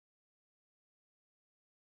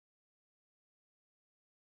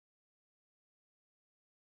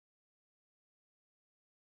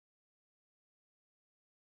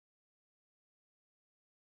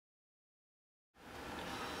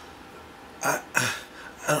I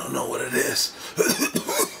don't know what it is.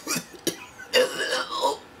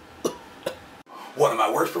 One of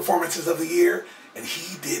my worst performances of the year, and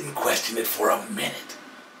he didn't question it for a minute.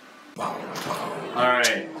 All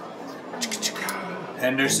right.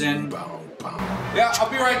 Henderson. Yeah, I'll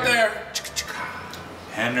be right there.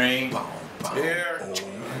 Henry. Here.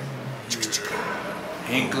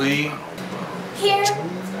 Hinkley. Here.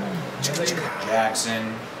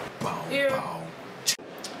 Jackson. Here.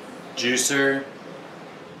 Juicer.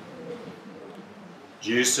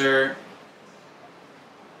 Juicer.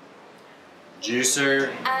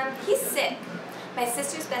 Juicer. He's sick. My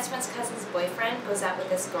sister's best friend's cousin's boyfriend goes out with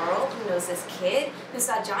this girl who knows this kid who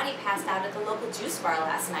saw Johnny passed out at the local juice bar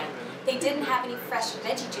last night. They didn't have any fresh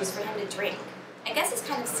veggie juice for him to drink. I guess it's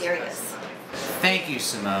kind of serious. Thank you,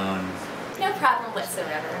 Simone. No problem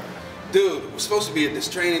whatsoever. Dude, we're supposed to be at this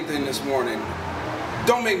training thing this morning.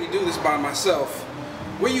 Don't make me do this by myself.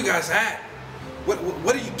 Where you guys at?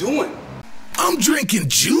 What are you doing? I'm drinking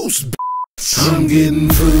juice. I'm getting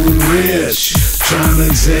food rich, trying to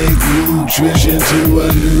take nutrition to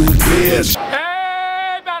a new bitch.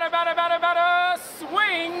 Hey, better,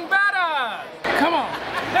 swing better. Come on.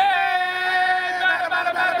 Hey,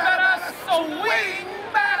 better, swing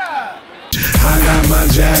better. I got my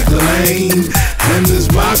Jaque and this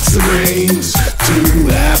box of greens, 2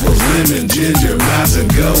 apples, lemon, ginger, about to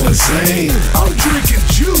go insane. I'm drinking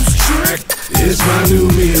juice, trick. It's my new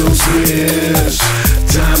meal switch.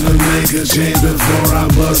 Time to make a change before I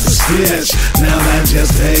bust a stitch. Now that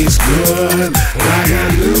just tastes good, like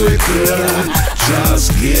I knew it could.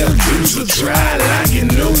 Just give juice a try, like you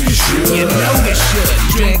know you should. You know you should.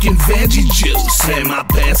 Drinking veggie juice, and my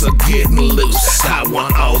pants are getting loose. I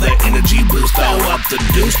want all that energy boost, throw up the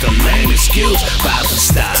deuce, the lame excuse. About to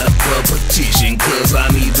start a petition, cause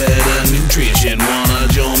I need better nutrition.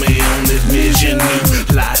 Wanna join me on this mission, new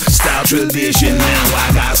lifestyle tradition. Now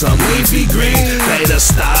I got some leafy green, later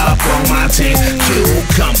stop on my team.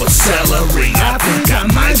 Cucumber, celery, I think I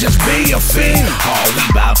might just be a fiend. Oh, we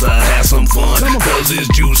about to have some fun, cause this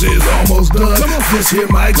juice is almost done. This here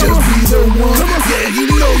might just be the one. Yeah, you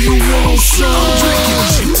know you want some. I'm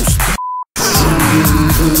drinking juice. I'm getting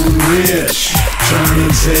food rich, trying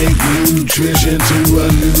to take nutrition to a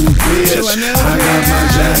new bitch. I got my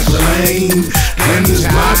Jaque and this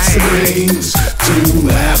box of greens, 2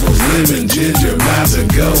 apples, lemon, ginger, about to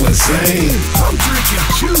go insane. I'm drinking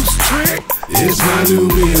juice, trick. It's my new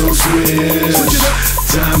meal switch.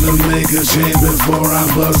 Time to make a change before I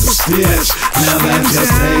bust a stitch. Now that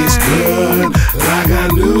just tastes good, like I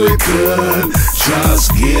knew it could.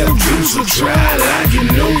 Just give juice a try, like you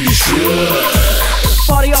know you should.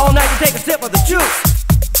 Party all night and take a sip of the juice.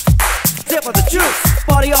 Sip of the juice.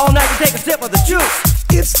 Party all night and take a sip of the juice.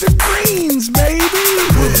 It's the greens, baby.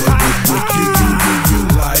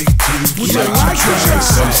 Would you like to try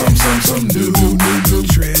some new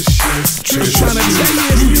nutritious? Trying to tell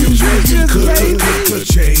you could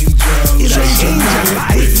change your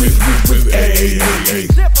life.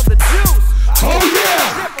 Sip of the juice. Oh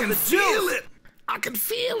yeah, Sip of the juice. it. I can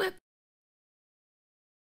feel it.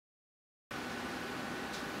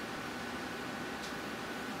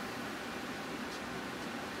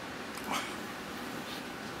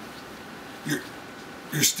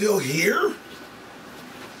 You're still here?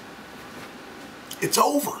 It's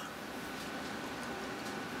over.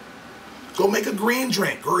 Go make a green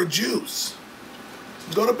drink or a juice.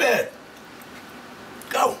 Go to bed.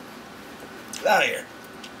 Go. Get out of here.